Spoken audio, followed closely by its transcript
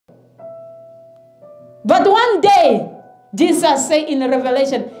But one day, Jesus said in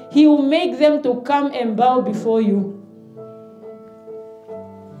Revelation, he will make them to come and bow before you.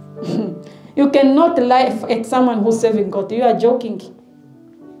 You cannot lie at someone who's serving God. You are joking.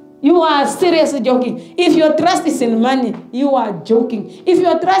 You are seriously joking. If your trust is in money, you are joking. If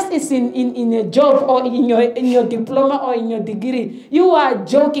your trust is in a job or in your diploma or in your degree, you are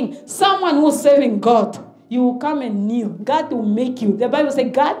joking. Someone who's serving God, you will come and kneel. God will make you. The Bible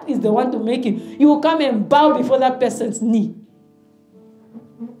says God is the one to make you. You will come and bow before that person's knee.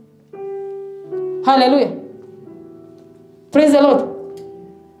 Hallelujah. Praise the Lord.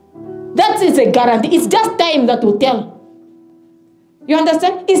 That is a guarantee. It's just time that will tell. You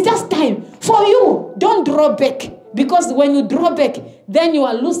understand? It's just time. For you, don't draw back. Because when you draw back, then you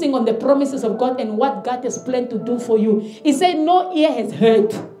are losing on the promises of God and what God has planned to do for you. He said, no ear has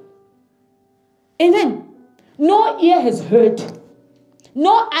heard. Amen. No ear has heard.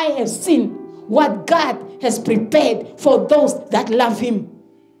 No eye has seen what God has prepared for those that love him.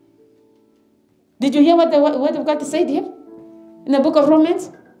 Did you hear what the word of God said here? In the book of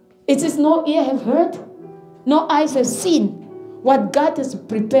Romans? It says, no ear have heard, no eyes have seen what God has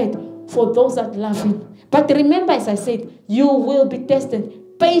prepared for those that love him. But remember, as I said, you will be tested.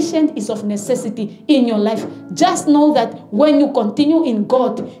 Patience is of necessity in your life. Just know that when you continue in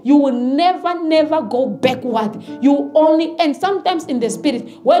God, you will never go backward. You only, and sometimes in the spirit,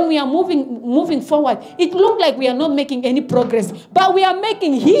 when we are moving forward, it looks like we are not making any progress, but we are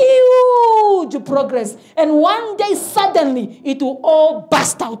making huge progress. And one day, suddenly, it will all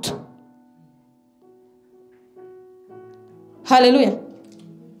burst out. Hallelujah.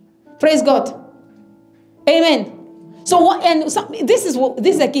 Praise God. Amen. So what? And this is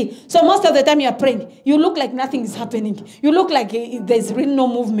the key. So most of the time you are praying, you look like nothing is happening. You look like there's really no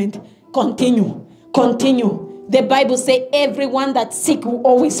movement. Continue. The Bible says everyone that's sick will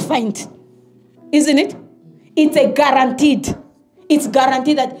always find. Isn't it? It's a guaranteed. It's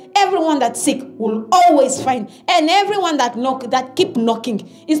guaranteed that everyone that's sick will always find. And everyone that keep knocking.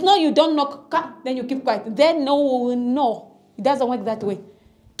 It's not you don't knock, then you keep quiet. Then no. It doesn't work that way.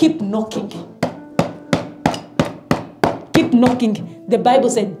 Keep knocking. Keep knocking. The Bible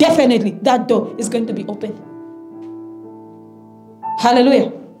said definitely that door is going to be open.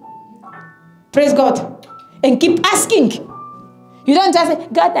 Hallelujah. Praise God. And keep asking. You don't just say,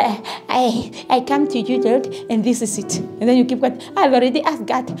 God, I come to you, Lord, and this is it. And then you keep quiet. I've already asked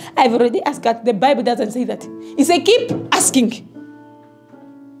God. The Bible doesn't say that. It says keep asking.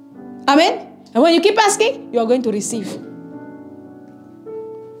 Amen? And when you keep asking, you are going to receive.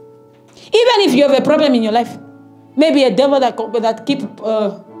 Even if you have a problem in your life, maybe a devil that keep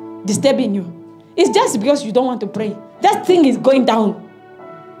disturbing you, it's just because you don't want to pray. That thing is going down.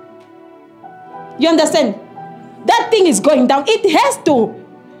 You understand? That thing is going down. It has to.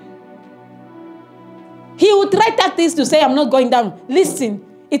 He will try tactics to say, I'm not going down. Listen,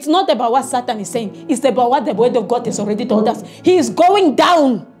 it's not about what Satan is saying. It's about what the word of God has already told us. He is going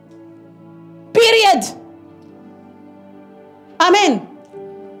down. Period. Amen.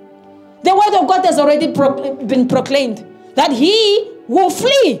 The word of God has already been proclaimed that he will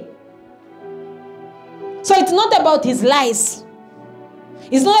flee. So it's not about his lies.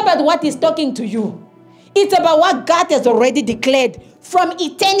 It's not about what he's talking to you. It's about what God has already declared. From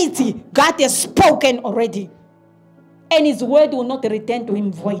eternity, God has spoken already. And his word will not return to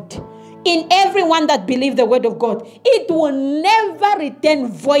him void. In everyone that believes the word of God, it will never return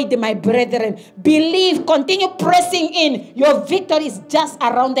void, my brethren. Believe, continue pressing in. Your victory is just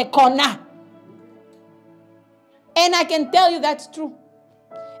around the corner. And I can tell you that's true.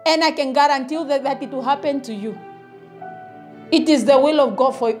 And I can guarantee you that it will happen to you. It is the will of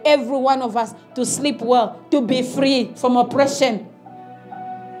God for every one of us to sleep well, to be free from oppression.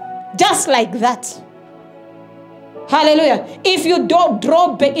 Just like that. Hallelujah. If you don't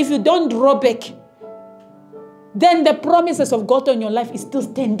draw back, then the promises of God on your life is still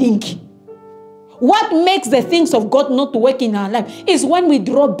standing. What makes the things of God not work in our life is when we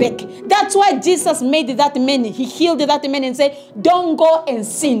draw back. That's why Jesus made that man. He healed that man and said, don't go and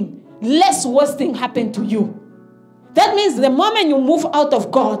sin, lest worse thing happen to you. That means the moment you move out of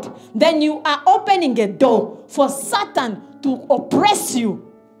God, then you are opening a door for Satan to oppress you.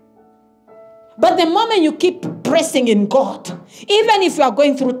 But the moment you keep pressing in God, even if you are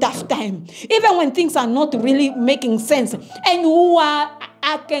going through tough time, even when things are not really making sense, and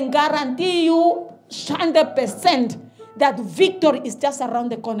I can guarantee you 100% that victory is just around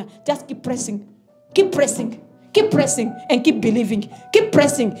the corner. Just keep pressing. Keep pressing. Keep pressing and keep believing. Keep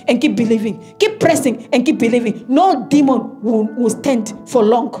pressing and keep believing. Keep pressing and keep believing. No demon will stand for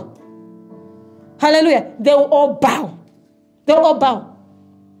long. Hallelujah. They will all bow. They will all bow.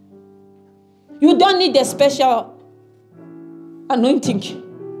 You don't need a special anointing.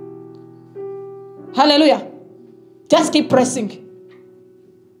 Hallelujah. Just keep pressing.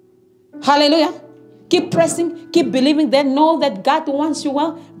 Hallelujah. Keep pressing, keep believing. Then know that God wants you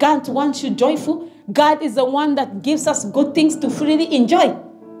well. God wants you joyful. God is the one that gives us good things to freely enjoy.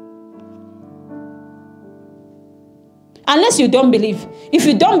 Unless you don't believe. If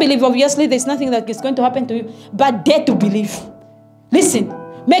you don't believe, obviously there's nothing that is going to happen to you. But dare to believe. Listen,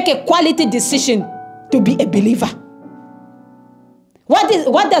 make a quality decision to be a believer.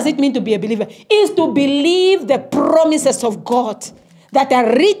 What does it mean to be a believer? It is to believe the promises of God that are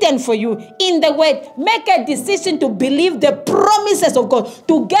written for you in the word. Make a decision to believe the promises of God,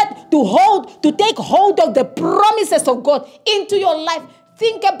 to take hold of the promises of God into your life.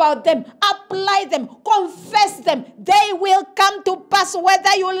 Think about them, apply them, confess them. They will come to pass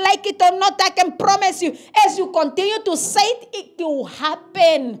whether you like it or not. I can promise you, as you continue to say it, it will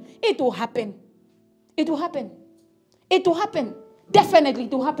happen. It will happen. It will happen. It will happen. Definitely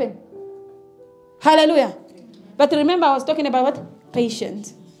it will happen. Hallelujah. But remember, I was talking about what?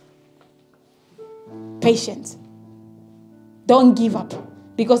 Patience. Patience. Don't give up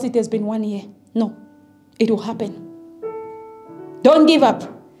because it has been 1 year. No, it will happen. Don't give up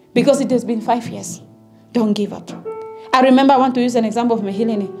because it has been 5 years. Don't give up. I remember I want to use an example of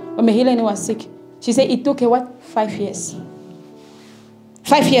Mahilene. When Mahilene was sick, she said it took her what? 5 years.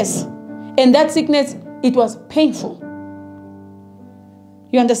 5 years. And that sickness, it was painful.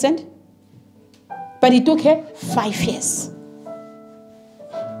 You understand? But it took her 5 years.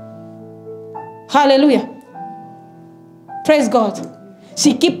 Hallelujah. Praise God.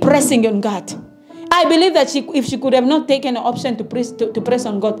 She kept pressing on God. I believe that if she could have not taken an option to press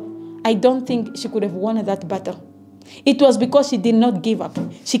on God, I don't think she could have won that battle. It was because she did not give up.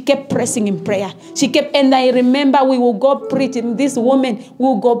 She kept pressing in prayer. And I remember we will go preach. And this woman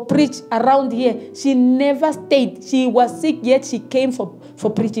will go preach around here. She never stayed. She was sick, yet she came for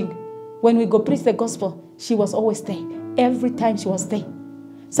preaching. When we go preach the gospel, she was always there. Every time she was there.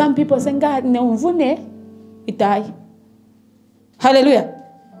 Some people say, God, no, it die. Hallelujah.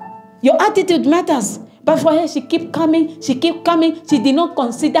 Your attitude matters. But for her, she kept coming. She kept coming. She did not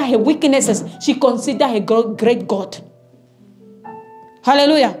consider her weaknesses. She considered her great God.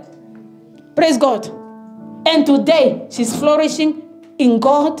 Hallelujah. Praise God. And today, she's flourishing in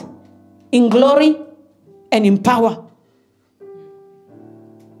God, in glory, and in power.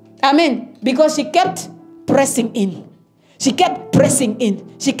 Amen. Because she kept pressing in. She kept pressing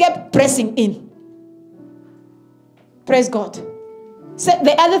in. She kept pressing in. Praise God. So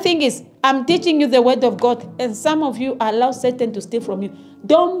the other thing is, I'm teaching you the word of God, and some of you allow Satan to steal from you.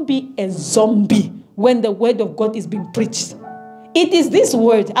 Don't be a zombie when the word of God is being preached. It is this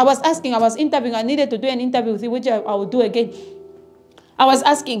word. I was interviewing, I needed to do an interview with you, which I will do again. I was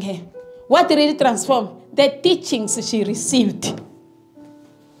asking her, what really transformed? The teachings she received.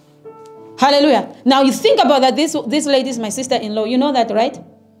 Hallelujah. Now you think about that, this lady is my sister-in-law. You know that, right?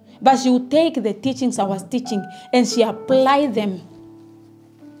 But she will take the teachings I was teaching and she applied them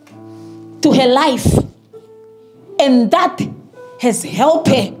to her life. And that has helped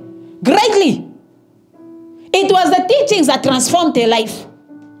her greatly. It was the teachings that transformed her life.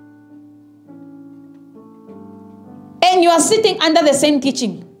 And you are sitting under the same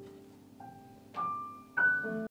teaching.